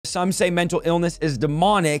some say mental illness is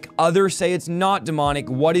demonic. Others say it's not demonic.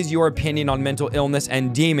 What is your opinion on mental illness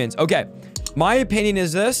and demons? Okay, my opinion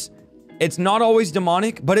is this. It's not always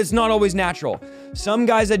demonic, but it's not always natural. Some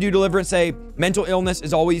guys that do deliverance say mental illness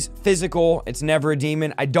is always physical. It's never a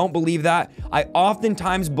demon. I don't believe that. I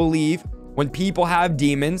oftentimes believe when people have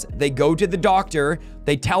demons, they go to the doctor,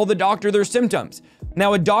 they tell the doctor their symptoms.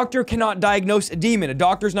 Now, a doctor cannot diagnose a demon. A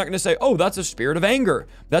doctor's not going to say, oh, that's a spirit of anger.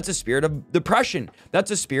 That's a spirit of depression.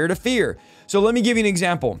 That's a spirit of fear. So let me give you an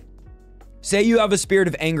example. Say you have a spirit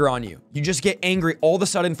of anger on you. You just get angry all of a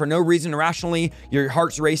sudden for no reason, irrationally. Your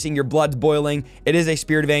heart's racing, your blood's boiling. It is a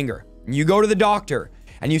spirit of anger. You go to the doctor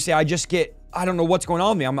and you say, I don't know what's going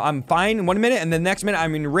on with me. I'm fine in 1 minute, and the next minute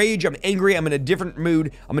I'm in rage, I'm angry, I'm in a different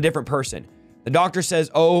mood, I'm a different person. The doctor says,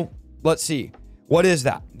 oh, let's see. What is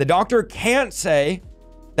that? The doctor can't say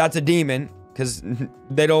that's a demon because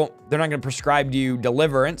they're not going to prescribe you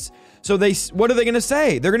deliverance. So what are they going to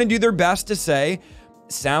say? They're going to do their best to say,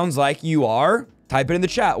 sounds like you are, type it in the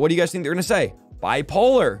chat. What do you guys think they're going to say?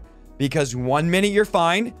 Bipolar. Because 1 minute you're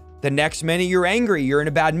fine, the next minute you're angry, you're in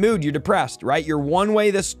a bad mood, you're depressed, right? You're one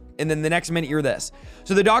way this, and then the next minute you're this.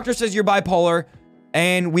 So the doctor says you're bipolar,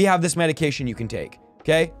 and we have this medication you can take,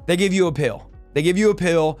 okay? They give you a pill.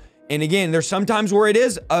 And again, there's sometimes where it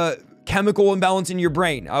is a chemical imbalance in your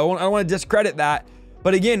brain. I don't want to discredit that.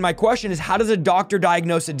 But again, my question is, how does a doctor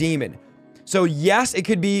diagnose a demon? So yes, it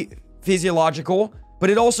could be physiological, but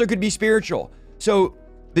it also could be spiritual. So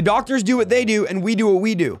the doctors do what they do and we do what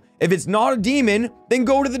we do. If it's not a demon, then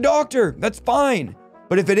go to the doctor. That's fine.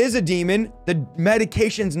 But if it is a demon, the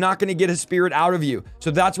medication's not going to get a spirit out of you. So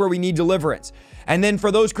that's where we need deliverance. And then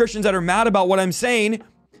for those Christians that are mad about what I'm saying,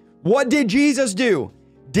 what did Jesus do?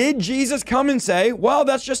 Did Jesus come and say, well,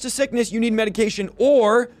 that's just a sickness, you need medication?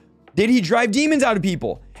 Or did he drive demons out of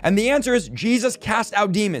people? And the answer is Jesus cast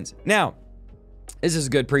out demons. Now, this is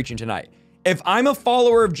good preaching tonight. If I'm a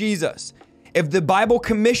follower of Jesus, if the Bible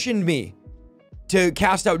commissioned me to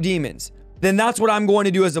cast out demons, then that's what I'm going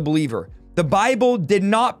to do as a believer. The Bible did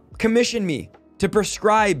not commission me to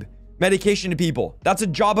prescribe medication to people. That's a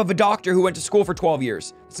job of a doctor who went to school for 12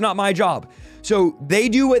 years. It's not my job. So they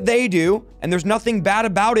do what they do, and there's nothing bad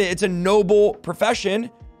about it. It's a noble profession,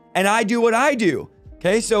 and I do what I do.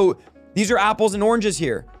 Okay, so these are apples and oranges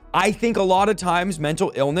here. I think a lot of times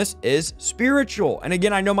mental illness is spiritual. And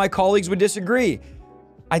again, I know my colleagues would disagree.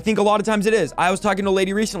 I think a lot of times it is. I was talking to a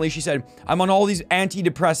lady recently. She said, I'm on all these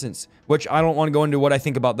antidepressants, which I don't want to go into what I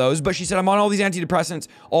think about those. But she said, I'm on all these antidepressants,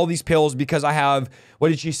 all these pills because I have, what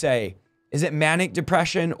did she say? Is it manic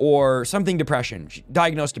depression or something depression? She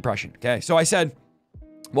diagnosed depression. Okay. So I said,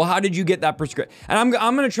 well, how did you get that prescription? And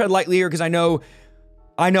I'm going to tread lightly here because I know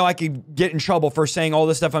I could get in trouble for saying all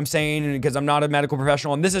this stuff I'm saying and because I'm not a medical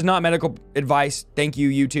professional. And this is not medical advice. Thank you,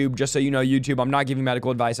 YouTube. Just so you know, YouTube, I'm not giving medical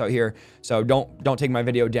advice out here. So don't take my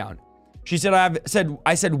video down. She said,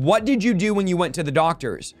 I said, what did you do when you went to the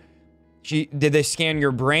doctors? Did they scan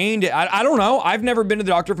your brain? I don't know. I've never been to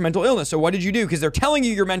the doctor for mental illness. So what did you do? Because they're telling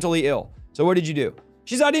you you're mentally ill. So what did you do?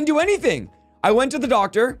 She said, I didn't do anything. I went to the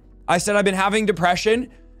doctor. I said, I've been having depression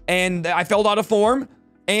and I filled out a form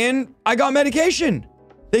and I got medication.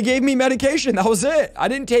 They gave me medication. That was it. I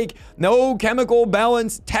didn't take no chemical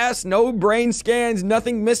balance tests, no brain scans,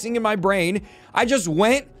 nothing missing in my brain. I just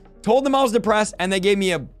went, told them I was depressed, and they gave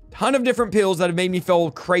me a ton of different pills that have made me feel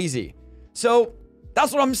crazy. So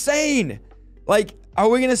that's what I'm saying. Like, are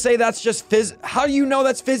we going to say that's just how do you know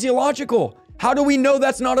that's physiological? How do we know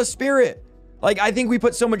that's not a spirit? Like, I think we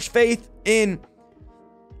put so much faith in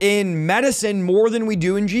medicine more than we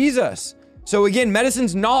do in Jesus. So again,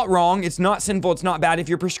 medicine's not wrong. It's not sinful. It's not bad if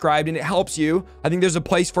you're prescribed and it helps you. I think there's a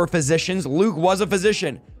place for physicians. Luke was a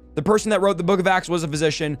physician. The person that wrote the book of Acts was a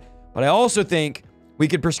physician. But I also think we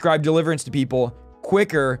could prescribe deliverance to people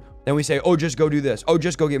quicker than we say, oh, just go do this. Oh,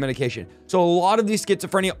 just go get medication. So a lot of these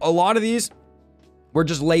schizophrenia, a lot of these, we're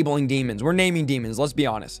just labeling demons. We're naming demons. Let's be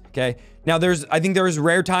honest. Okay. Now I think there's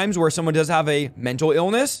rare times where someone does have a mental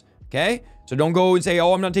illness. Okay. So don't go and say,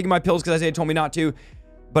 oh, I'm not taking my pills because Isaiah told me not to.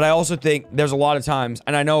 But I also think there's a lot of times,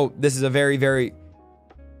 and I know this is a very, very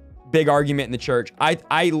big argument in the church.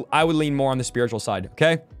 I would lean more on the spiritual side,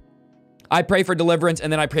 okay? I pray for deliverance, and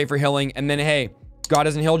then I pray for healing, and then, hey, God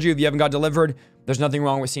hasn't healed you. If you haven't got delivered, there's nothing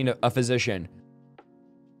wrong with seeing a physician.